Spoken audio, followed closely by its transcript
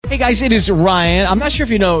Hey guys, it is Ryan. I'm not sure if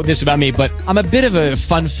you know this about me, but I'm a bit of a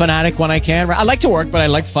fun fanatic when I can. I like to work, but I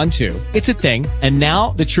like fun too. It's a thing. And now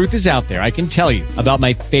the truth is out there. I can tell you about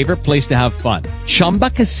my favorite place to have fun. Chumba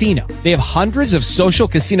Casino. They have hundreds of social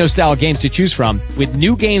casino style games to choose from with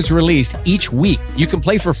new games released each week. You can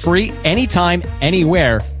play for free anytime,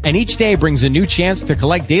 anywhere. And each day brings a new chance to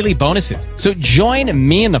collect daily bonuses. So join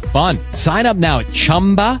me in the fun. Sign up now at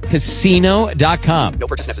ChumbaCasino.com. No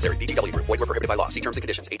purchase necessary. VGW Group. Void where prohibited by law. See terms and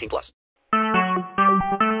conditions. 18+.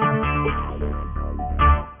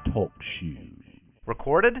 Talk shoes.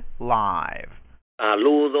 Recorded live.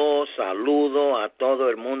 Saludos a todo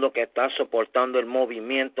el mundo que está soportando el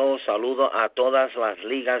movimiento. Saludos a todas las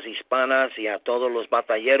ligas hispanas y a todos los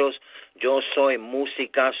batalleros. Yo soy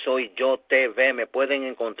música, soy yo TV. Me pueden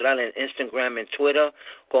encontrar en Instagram y Twitter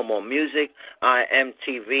como Music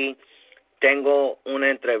IMTV. Tengo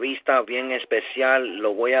una entrevista bien especial.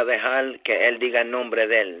 Lo voy a dejar que él diga el nombre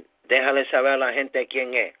de él. Déjale saber a la gente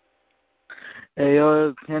quién es.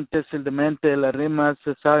 Yo, gente, es el Demente de las rimas,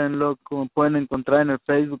 se saben, como pueden encontrar en el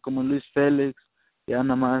Facebook como Luis Félix, ya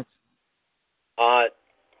nada más.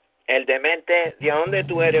 El Demente, ¿de dónde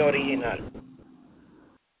tú eres original?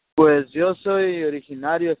 Pues yo soy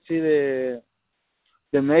originario así de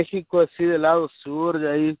México, así del lado sur, de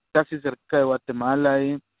ahí casi cerca de Guatemala,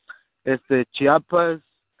 ahí, Chiapas,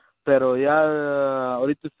 pero ya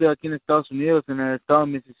ahorita estoy aquí en Estados Unidos, en el estado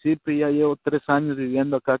de Mississippi, ya llevo 3 años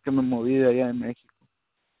viviendo acá que me moví de allá de México.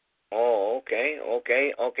 Oh, okay.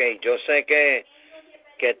 Yo sé que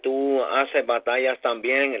tú haces batallas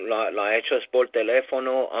también, lo has hecho por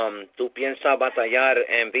teléfono. ¿Tú piensas batallar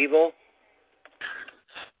en vivo?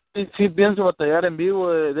 Sí, pienso batallar en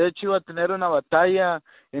vivo. De hecho, iba a tener una batalla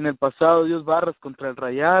en el pasado, 10 barras contra el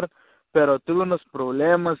Rayar, pero tuve unos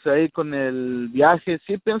problemas ahí con el viaje.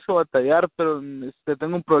 Sí pienso batallar, pero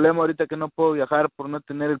tengo un problema ahorita que no puedo viajar por no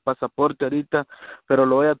tener el pasaporte ahorita, pero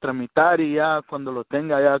lo voy a tramitar y ya cuando lo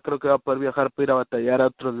tenga ya creo que voy a poder viajar para ir a batallar a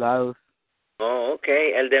otros lados. Oh,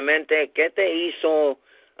 okay. El Demente, ¿qué te hizo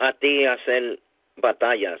a ti hacer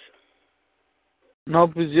batallas?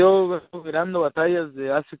 No, pues yo vengo mirando batallas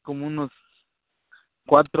de hace como unos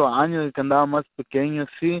 4 años, que andaba más pequeño,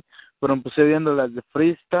 sí, pero empecé viendo las de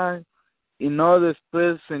freestyle. Y no,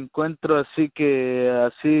 después encuentro así que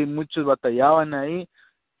así muchos batallaban ahí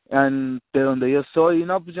de donde yo soy y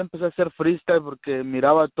no, pues yo empecé a hacer freestyle porque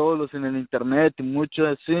miraba a todos los en el internet y mucho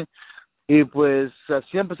así y pues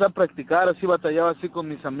así empecé a practicar, así batallaba así con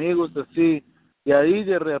mis amigos así y ahí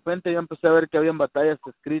de repente ya empecé a ver que habían batallas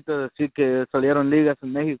escritas así que salieron ligas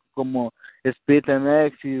en México como Speed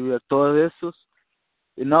MX y todos esos.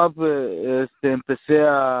 Y no, pues, empecé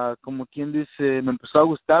a, como quien dice, me empezó a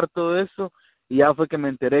gustar todo eso, y ya fue que me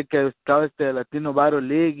enteré que estaba Latino Battle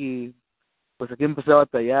League, y pues aquí empecé a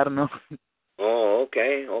batallar, ¿no? Oh,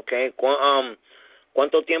 okay.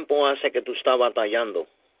 ¿Cuánto tiempo hace que tú estás batallando?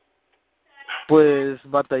 Pues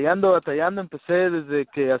batallando, empecé desde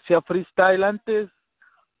que hacía freestyle antes,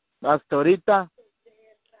 hasta ahorita,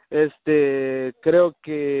 creo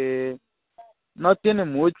que no tiene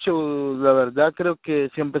mucho, la verdad, creo que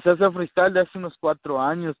si empecé a hacer freestyle de hace unos 4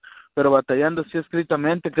 años, pero batallando así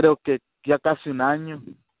escritamente creo que ya casi 1 año.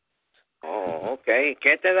 Oh, okay.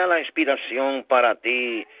 ¿Qué te da la inspiración para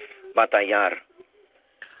ti batallar?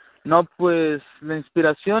 No, pues la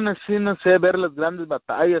inspiración es, sí, no sé, ver las grandes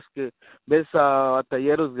batallas, que ves a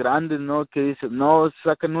batalleros grandes, ¿no? Que dices, no,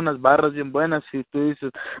 sacan unas barras bien buenas y tú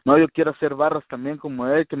dices, no, yo quiero hacer barras también como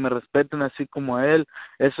él, que me respeten así como él.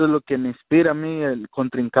 Eso es lo que me inspira a mí, el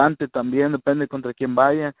contrincante también, depende contra quién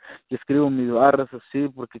vaya, y escribo mis barras así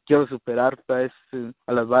porque quiero superar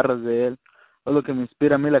a las barras de él. Es lo que me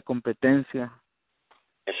inspira a mí, la competencia.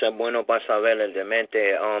 Eso es bueno para saber, el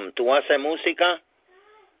Demente. ¿Tú haces música?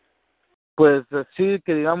 Pues así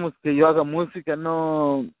que digamos que yo haga música,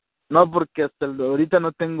 no porque hasta ahorita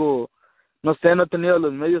no tengo, no sé, no he tenido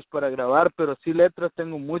los medios para grabar, pero sí letras,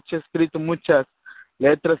 tengo muchas, he escrito muchas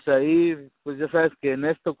letras ahí, pues ya sabes que en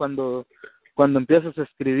esto cuando empiezas a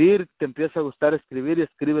escribir, te empieza a gustar escribir y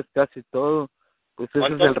escribes casi todo, pues eso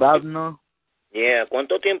es el rap, ¿no? Yeah,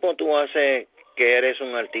 ¿cuánto tiempo tú hace que eres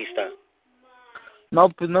un artista? No,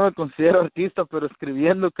 pues no me considero artista, pero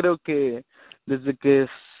escribiendo creo que desde que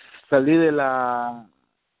salí de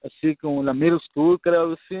así como la middle school,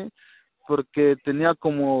 creo así, porque tenía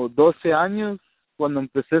como 12 años cuando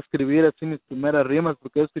empecé a escribir así mis primeras rimas,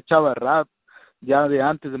 porque yo escuchaba rap ya de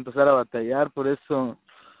antes de empezar a batallar, por eso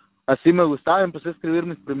así me gustaba, empecé a escribir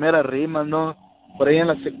mis primeras rimas, ¿no? Por ahí en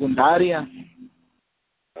la secundaria.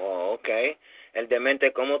 Oh, okay. El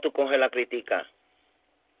Demente, ¿cómo tú coges la crítica?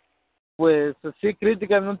 Pues sí,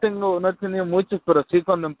 críticas no he tenido muchas, pero sí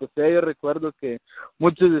cuando empecé yo recuerdo que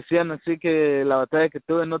muchos decían así que la batalla que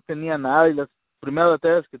tuve no tenía nada y las primeras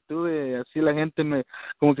batallas que tuve, así la gente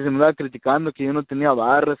como que se me estaba criticando que yo no tenía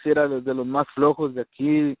barras, y era de los más flojos de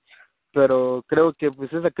aquí, pero creo que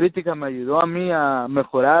pues esa crítica me ayudó a mí a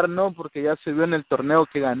mejorar, ¿no? Porque ya se vio en el torneo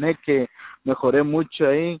que gané que mejoré mucho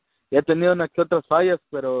ahí. Ya he tenido una que otras fallas,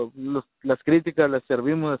 pero las críticas las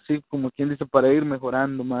servimos así como quien dice para ir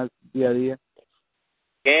mejorando más día a día.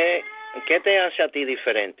 ¿Qué te hace a ti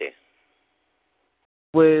diferente?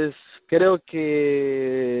 Pues creo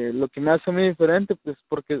que lo que me hace a mí diferente, pues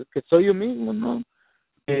porque que soy yo mismo, ¿no?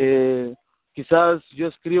 Quizás yo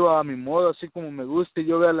escribo a mi modo, así como me gusta, y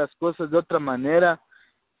yo veo las cosas de otra manera,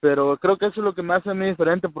 pero creo que eso es lo que me hace a mí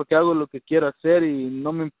diferente porque hago lo que quiero hacer y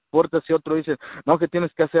no me importa si otro dice, no, que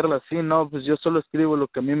tienes que hacerlo así, no, pues yo solo escribo lo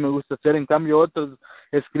que a mí me gusta hacer, en cambio otros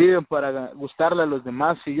escriben para gustarle a los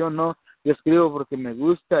demás y yo no, yo escribo porque me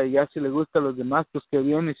gusta y ya si le gusta a los demás, pues qué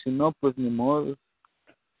bien, y si no, pues ni modo.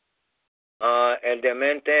 El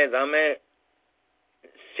Demente, dame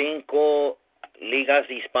 5 ligas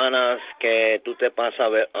hispanas que tú te pasas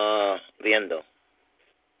viendo.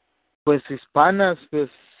 Pues hispanas, pues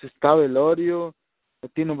está Velorio,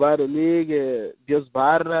 Latino Battle League, Dios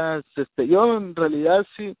Barras, yo en realidad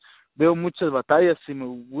sí veo muchas batallas y me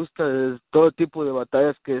gusta todo tipo de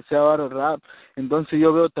batallas que sea Battle Rap, entonces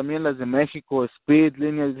yo veo también las de México, Speed,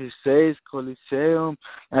 Línea 16, Coliseum,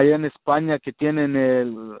 allá en España que tienen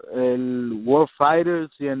el World Fighters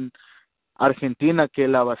y en Argentina que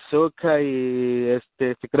la Bazooka y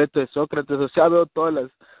Secreto de Sócrates, o sea veo todas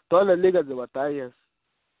las ligas de batallas.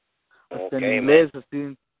 Hasta en inglés,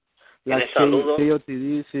 así, las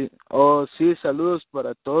KOTD, sí. Oh, sí, saludos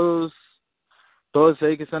para todos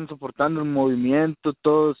ahí que están soportando el movimiento,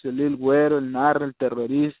 todos, el Lil Güero, el Narra, el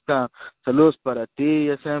terrorista, saludos para ti,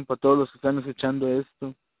 ya saben, para todos los que están escuchando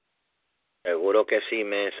esto. Seguro que sí,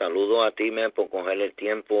 me saludo a ti, por coger el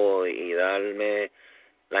tiempo y darme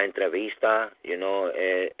la entrevista,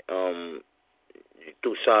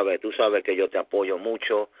 tú sabes que yo te apoyo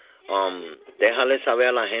mucho. Déjale saber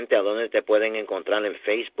a la gente a dónde te pueden encontrar en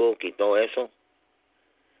Facebook y todo eso.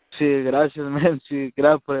 Sí, gracias, man. Sí,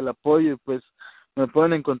 gracias por el apoyo. Pues me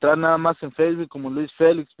pueden encontrar nada más en Facebook como Luis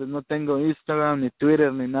Félix. Pues no tengo Instagram, ni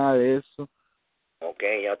Twitter, ni nada de eso. Ok,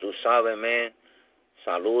 ya tú sabes, man.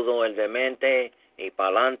 Saludo el Demente y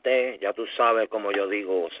pa'lante. Ya tú sabes, como yo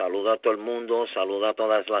digo, saluda a todo el mundo, saluda a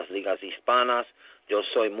todas las ligas hispanas. Yo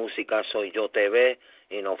soy música, soy yo TV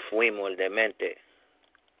y nos fuimos el Demente.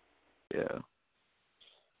 Yeah.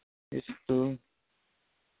 Esto.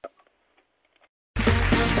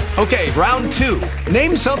 Okay, round 2.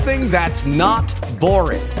 Name something that's not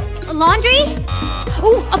boring. A laundry?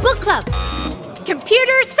 Ooh, a book club.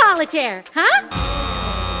 Computer solitaire, huh?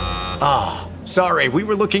 Sorry, we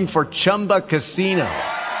were looking for Chumba Casino.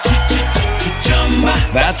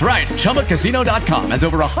 That's right. ChumbaCasino.com has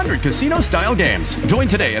over 100 casino-style games. Join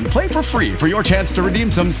today and play for free for your chance to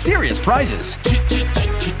redeem some serious prizes.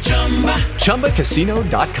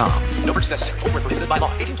 ChumbaCasino.com. No purchase necessary. Void where prohibited by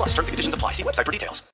law. 18+ terms and conditions apply. See website for details.